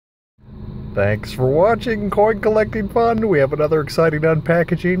Thanks for watching Coin Collecting Fun. We have another exciting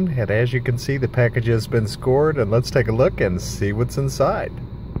unpackaging, and as you can see, the package has been scored, and let's take a look and see what's inside.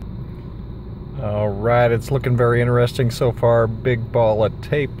 Alright, it's looking very interesting so far. Big ball of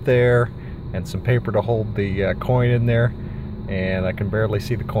tape there, and some paper to hold the coin in there, and I can barely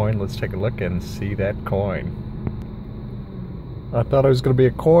see the coin. Let's take a look and see that coin. I thought it was going to be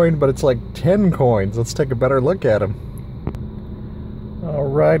a coin, but it's like 10 coins. Let's take a better look at them.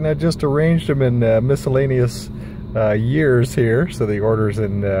 Alright, and I just arranged them in miscellaneous years here, so the order's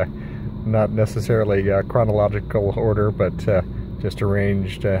in not necessarily chronological order, but just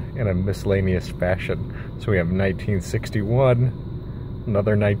arranged in a miscellaneous fashion. So we have 1961,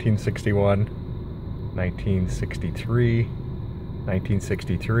 another 1961, 1963,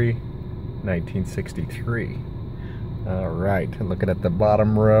 1963, 1963. Alright, and looking at the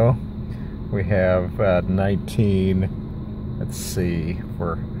bottom row, we have let's see if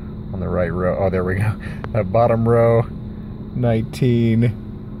we're on the right row. Oh, there we go. Bottom row,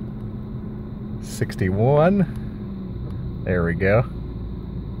 1961. There we go.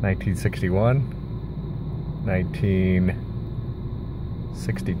 1961.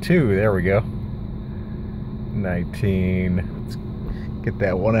 1962. There we go. Let's get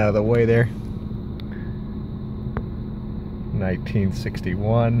that one out of the way there.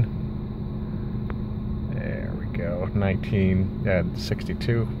 1961.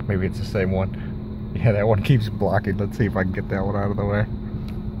 1962. Maybe it's the same one. Yeah, that one keeps blocking. Let's see if I can get that one out of the way.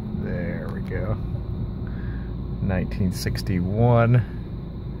 There we go. 1961.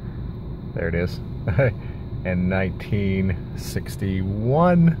 There it is. And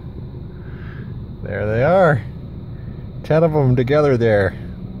 1961. There they are. 10 of them together there.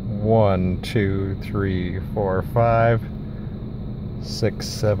 1, 2, 3, 4, 5, 6,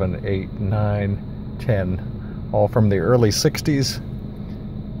 7, 8, 9, 10. All from the early 60s.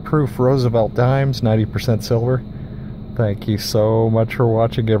 Proof Roosevelt Dimes, 90% silver. Thank you so much for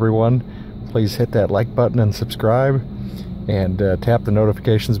watching, everyone. Please hit that like button and subscribe. And tap the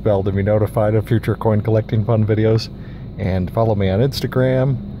notifications bell to be notified of future coin collecting fun videos. And follow me on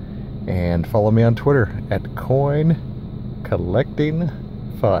Instagram. And follow me on Twitter at Coin Collecting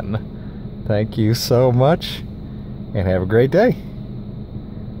Fun. Thank you so much. And have a great day.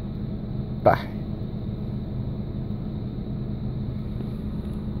 Bye.